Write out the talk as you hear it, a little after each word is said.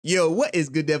Yo, what is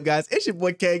good, dev guys? It's your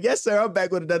boy K. Yes, sir, I'm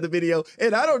back with another video.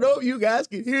 And I don't know if you guys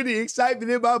can hear the excitement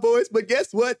in my voice, but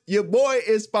guess what? Your boy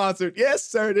is sponsored. Yes,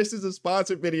 sir, this is a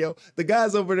sponsored video. The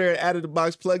guys over there at Out of the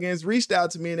Box Plugins reached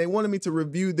out to me and they wanted me to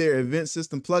review their event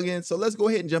system plugin. So let's go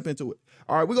ahead and jump into it.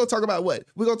 All right, we're going to talk about what?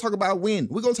 We're going to talk about when.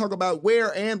 We're going to talk about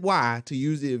where and why to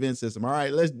use the event system. All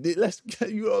right, let's you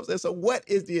know what I'm saying? So what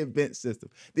is the event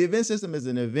system? The event system is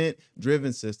an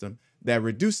event-driven system that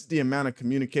reduces the amount of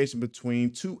communication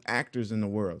between two actors in the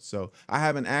world. So I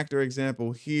have an actor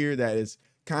example here that is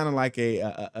kind of like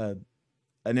an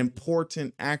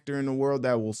important actor in the world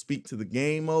that will speak to the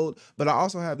game mode. But I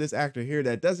also have this actor here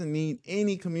that doesn't need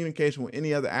any communication with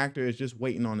any other actor. It's just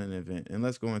waiting on an event. And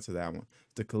let's go into that one,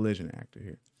 the collision actor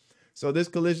here. So this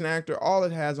collision actor, all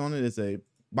it has on it is a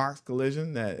box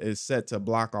collision that is set to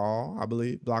block all, I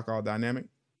believe, block all dynamic.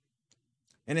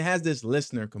 And it has this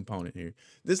listener component here.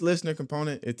 This listener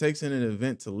component, it takes in an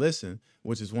event to listen,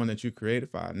 which is one that you create.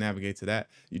 If I navigate to that,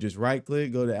 you just right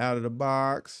click, go to out of the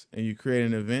box, and you create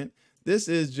an event. This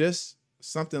is just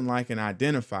something like an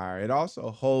identifier. It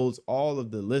also holds all of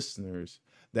the listeners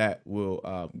that will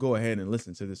go ahead and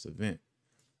listen to this event.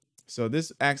 So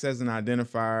this acts as an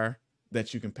identifier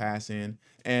that you can pass in.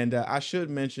 And I should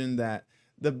mention that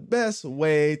the best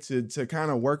way to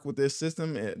kind of work with this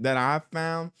system that I've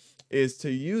found is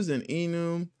to use an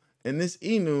enum, and this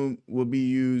enum will be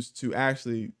used to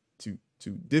actually to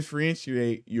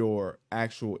differentiate your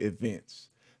actual events.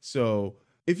 So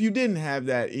if you didn't have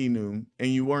that enum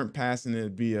and you weren't passing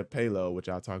it via payload, which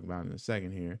I'll talk about in a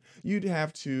second here, you'd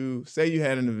have to say you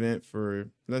had an event for,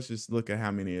 let's just look at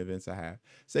how many events I have.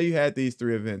 Say you had these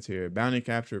 3 events here: bounty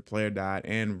capture, player died,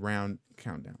 and round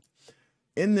countdown.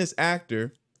 In this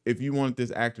actor, if you want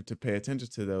this actor to pay attention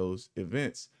to those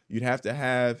events, you'd have to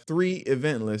have 3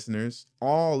 event listeners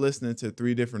all listening to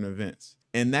 3 different events.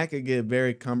 And that could get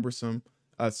very cumbersome.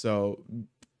 So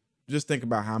just think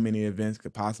about how many events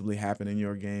could possibly happen in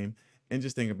your game, and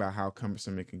just think about how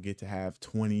cumbersome it can get to have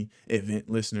 20 event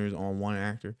listeners on one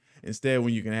actor. Instead,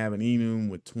 when you can have an enum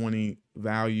with 20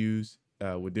 values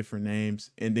with different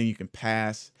names, and then you can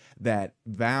pass that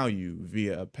value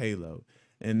via a payload.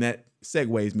 And that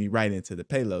segues me right into the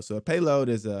payload. So a payload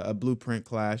is a blueprint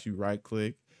class. You right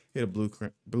click, hit a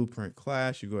blueprint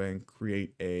class, you go ahead and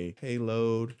create a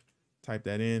payload, type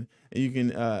that in, and you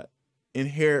can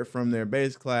inherit from their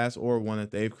base class or one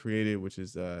that they've created, which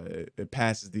is it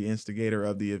passes the instigator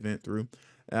of the event through.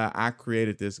 I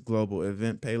created this global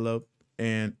event payload,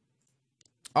 and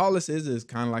all this is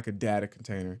kind of like a data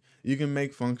container. You can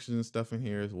make functions and stuff in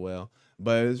here as well,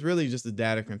 but it's really just a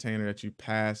data container that you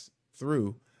pass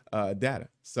through data.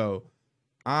 So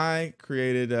I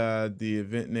created the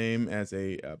event name as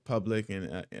a public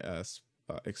and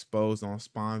exposed on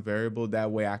spawn variable.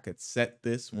 That way I could set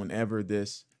this whenever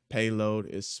this payload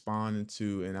is spawned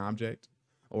into an object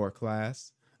or a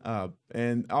class.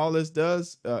 And all this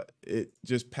does, it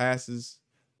just passes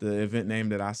the event name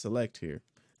that I select here.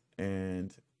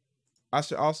 And I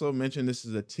should also mention, this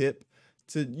is a tip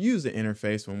to use the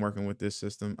interface when working with this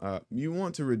system. You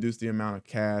want to reduce the amount of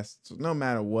casts. So no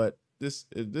matter what, this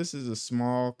is a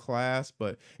small class,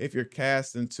 but if you're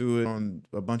cast into it on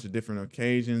a bunch of different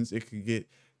occasions, it could get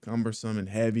cumbersome and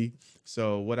heavy.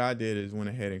 So what I did is went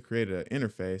ahead and created an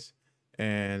interface,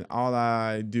 and all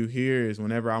I do here is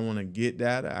whenever I want to get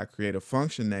data, I create a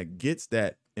function that gets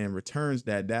that and returns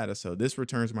that data. So this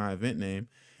returns my event name,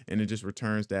 and it just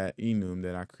returns that enum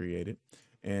that I created.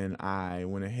 And I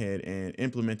went ahead and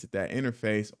implemented that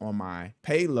interface on my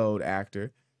payload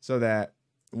actor so that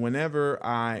whenever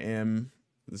I am,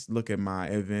 let's look at my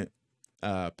event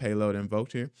payload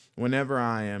invoked here. Whenever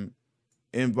I am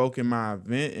invoking my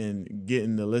event and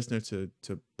getting the listener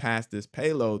to pass this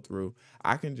payload through,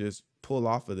 I can just pull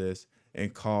off of this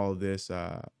and call this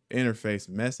interface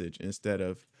message, instead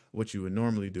of what you would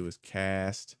normally do is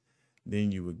cast.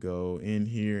 Then you would go in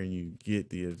here and you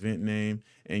get the event name,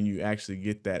 and you actually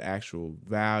get that actual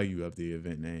value of the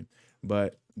event name.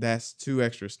 But that's 2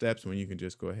 extra steps when you can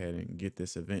just go ahead and get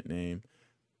this event name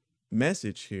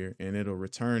message here, and it'll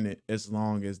return it as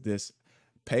long as this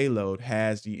payload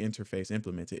has the interface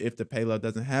implemented. If the payload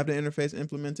doesn't have the interface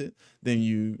implemented, then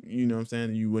you know what I'm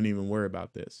saying, you wouldn't even worry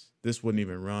about this. This wouldn't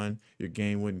even run. Your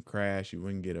game wouldn't crash. You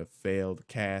wouldn't get a failed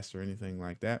cast or anything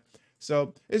like that.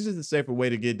 So it's just a safer way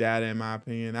to get data, in my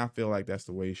opinion. I feel like that's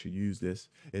the way you should use this,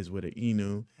 is with an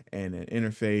enum and an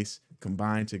interface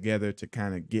combined together to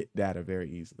kind of get data very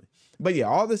easily. But yeah,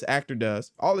 all this actor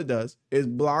does, all it does is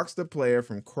blocks the player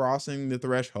from crossing the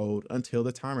threshold until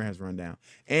the timer has run down.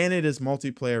 And it is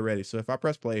multiplayer ready. So if I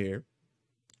press play here,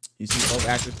 You see both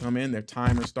actors come in, their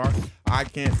timer start. I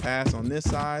can't pass on this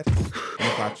side. And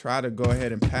if I try to go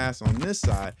ahead and pass on this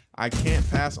side, I can't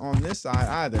pass on this side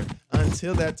either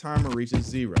until that timer reaches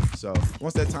 0. So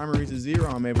once that timer reaches 0,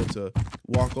 I'm able to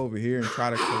walk over here and try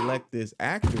to collect this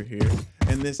actor here.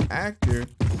 And this actor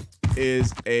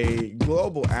is a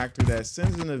global actor that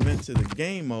sends an event to the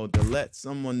game mode to let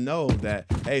someone know that,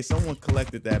 hey, someone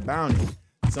collected that bounty.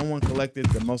 Someone collected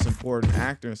the most important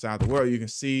actor inside the world. You can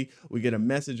see we get a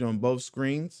message on both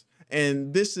screens.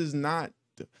 And this is not,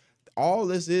 all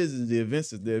this is the event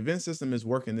system. The event system is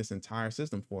working this entire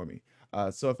system for me.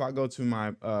 So if I go to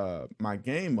my my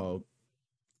game mode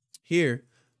here,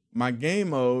 my game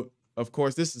mode, of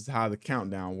course, this is how the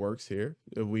countdown works here.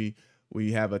 If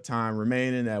we have a time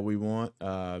remaining that we want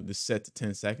this set to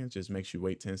 10 seconds, just makes you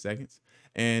wait 10 seconds.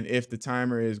 And if the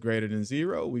timer is greater than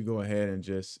 0, we go ahead and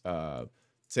just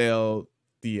tell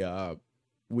the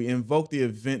we invoke the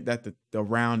event that the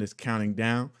round is counting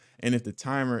down. And if the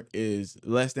timer is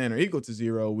less than or equal to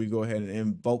 0, we go ahead and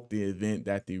invoke the event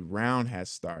that the round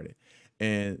has started.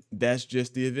 And that's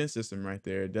just the event system right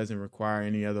there. It doesn't require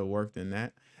any other work than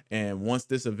that. And once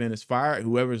this event is fired,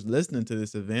 whoever's listening to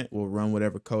this event will run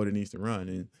whatever code it needs to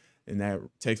run. And that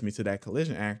takes me to that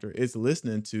collision actor. It's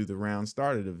listening to the round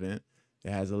started event.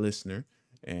 It has a listener,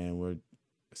 and we're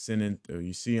sending,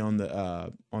 you see on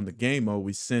the game mode,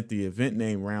 we sent the event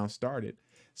name round started.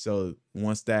 So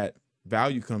once that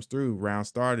value comes through, round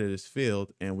started is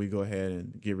filled, and we go ahead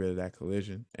and get rid of that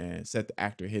collision and set the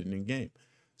actor hidden in game.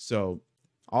 So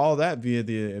all that via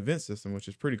the event system, which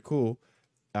is pretty cool.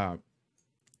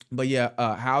 But yeah,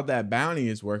 how that bounty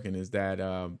is working is that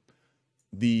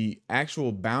the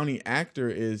actual bounty actor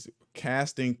is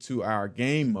casting to our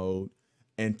game mode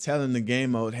and telling the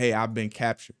game mode, hey, I've been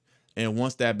captured. And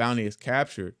once that bounty is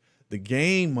captured, the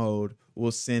game mode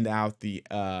will send out the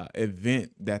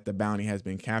event that the bounty has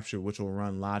been captured, which will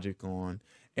run logic on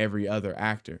every other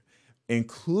actor,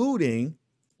 including,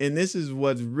 and this is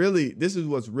what's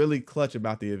really clutch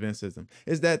about the event system,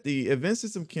 is that the event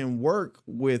system can work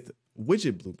with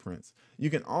widget blueprints. You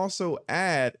can also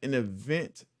add an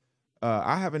event.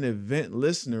 I have an event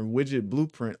listener widget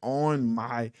blueprint on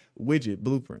my widget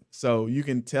blueprint. So you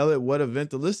can tell it what event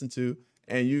to listen to,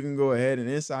 and you can go ahead and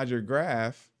inside your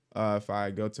graph, if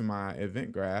I go to my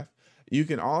event graph, you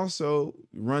can also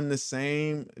run the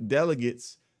same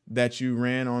delegates that you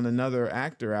ran on another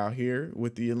actor out here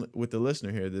with the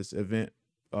listener here, this event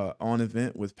on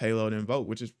event with payload invoke,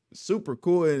 which is super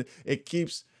cool. And it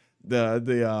keeps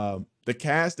the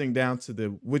casting down to the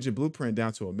widget blueprint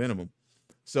down to a minimum.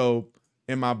 So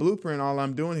in my blueprint, all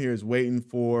I'm doing here is waiting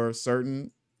for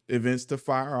certain events to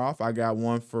fire off. I got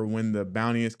one for when the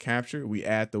bounty is captured. We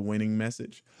add the winning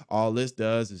message. All this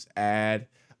does is add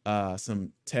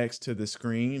some text to the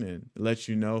screen and let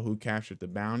you know who captured the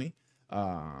bounty.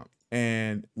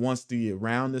 And once the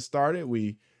round is started,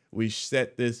 we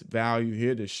set this value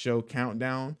here to show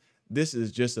countdown. This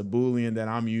is just a Boolean that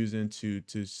I'm using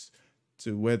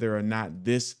to whether or not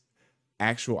this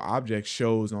actual object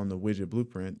shows on the widget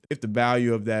blueprint. If the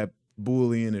value of that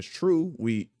Boolean is true,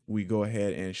 we go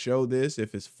ahead and show this.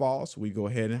 If it's false, we go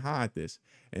ahead and hide this.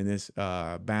 And this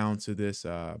bound to this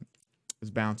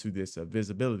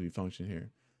visibility function here.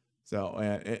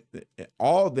 So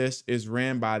all this is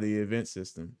ran by the event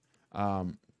system.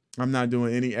 I'm not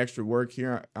doing any extra work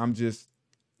here. I'm just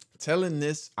telling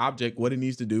this object what it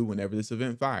needs to do whenever this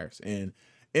event fires. And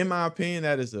in my opinion,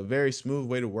 that is a very smooth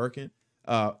way to work it.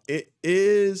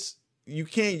 You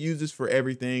can't use this for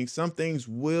everything. Some things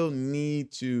will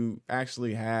need to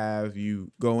actually have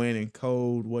you go in and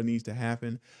code what needs to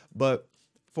happen. But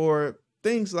for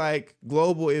things like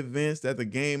global events that the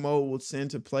game mode will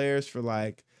send to players for,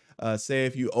 like, say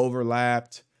if you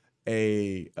overlapped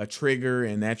a trigger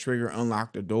and that trigger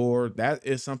unlocked a door, that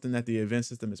is something that the event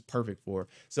system is perfect for.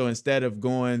 So instead of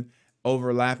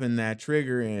overlapping that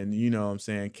trigger and, you know what I'm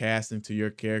saying, casting to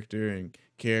your character and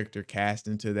character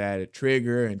casting to that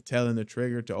trigger and telling the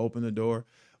trigger to open the door,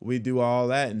 we do all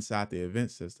that inside the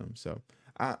event system. So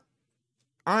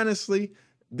honestly,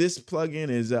 this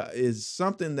plugin is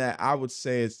something that I would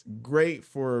say is great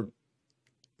for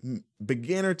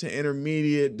beginner to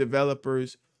intermediate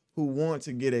developers who want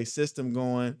to get a system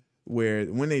going where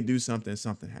when they do something,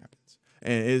 something happens,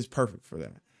 and it is perfect for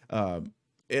that.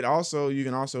 You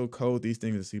can also code these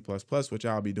things in C++, which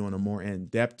I'll be doing a more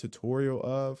in-depth tutorial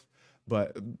of,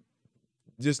 but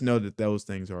just know that those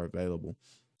things are available.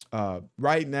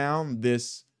 Right now,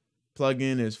 this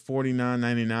plugin is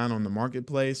 $49.99 on the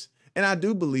marketplace, and I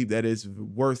do believe that it's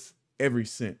worth every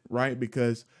cent, right?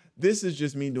 Because this is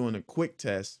just me doing a quick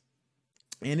test,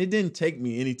 and it didn't take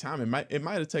me any time. It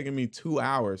might have taken me 2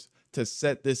 hours to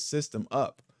set this system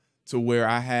up to where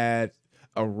I had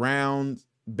a round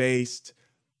based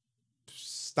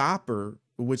stopper,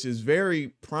 which is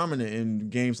very prominent in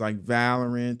games like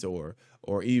Valorant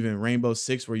or even Rainbow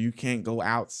Six, where you can't go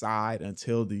outside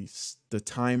until the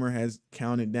timer has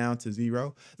counted down to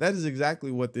 0. That is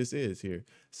exactly what this is here.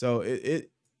 So it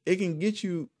can get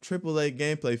you AAA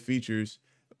gameplay features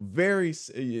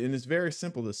and it's very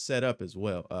simple to set up as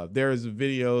well. There's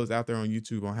videos out there on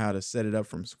YouTube on how to set it up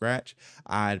from scratch.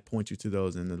 I'd point you to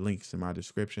those in the links in my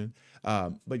description.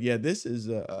 But yeah, this is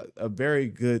a very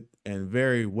good and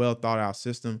very well thought out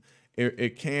system.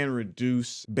 It can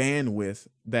reduce bandwidth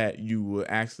that you would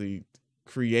actually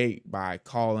create by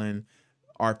calling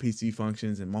RPC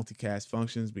functions and multicast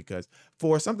functions, because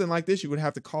for something like this, you would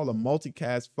have to call a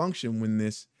multicast function when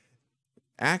this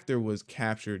actor was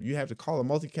captured. You have to call a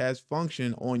multicast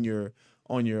function on your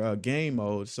game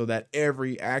mode so that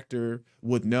every actor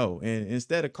would know. And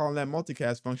instead of calling that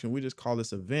multicast function, we just call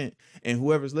this event, and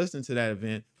whoever's listening to that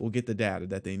event will get the data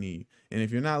that they need. And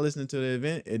if you're not listening to the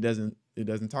event, it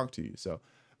doesn't talk to you. So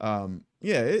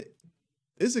yeah,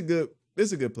 it's a good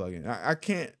plugin. I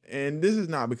can't, and this is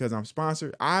not because I'm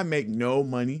sponsored. I make no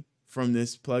money from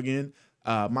this plugin.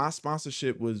 My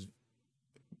sponsorship was,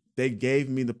 they gave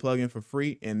me the plugin for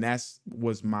free, and that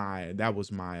was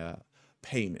my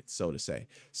payment, so to say.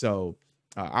 So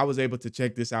I was able to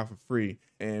check this out for free,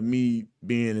 and me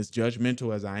being as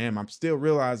judgmental as I am, I'm still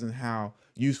realizing how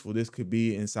useful this could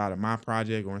be inside of my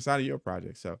project or inside of your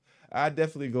project. So I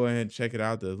definitely go ahead and check it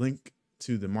out. The link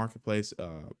to the marketplace,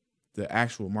 the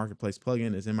actual marketplace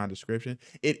plugin, is in my description.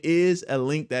 It is a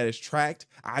link that is tracked.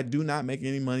 I do not make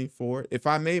any money for it. If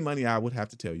I made money, I would have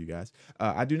to tell you guys.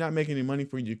 I do not make any money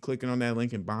for you clicking on that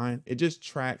link and buying. It just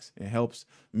tracks and helps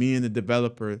me and the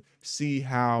developer see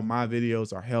how my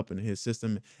videos are helping his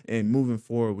system, and moving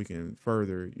forward, we can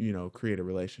further, create a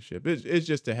relationship. It's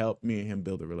just to help me and him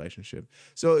build a relationship.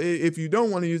 So if you don't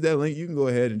want to use that link, you can go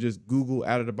ahead and just Google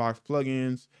out of the box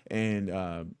plugins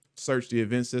and search the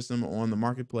event system on the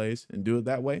marketplace and do it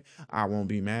that way. I won't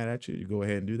be mad at you. You go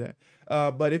ahead and do that.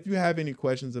 But if you have any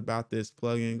questions about this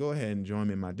plugin, go ahead and join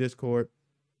me in my Discord.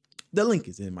 The link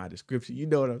is in my description. You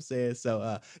know what I'm saying?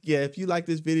 So yeah, if you like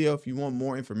this video, if you want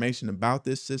more information about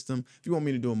this system, if you want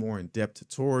me to do a more in-depth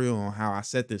tutorial on how I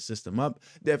set this system up,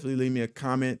 definitely leave me a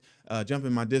comment. Jump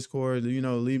in my Discord,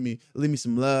 leave me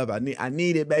some love. I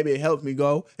need it, baby. It helps me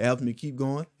go. It helps me keep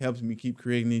going. It helps me keep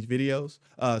creating these videos.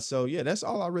 So yeah, that's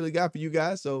all I really got for you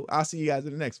guys. So I'll see you guys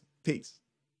in the next one. Peace.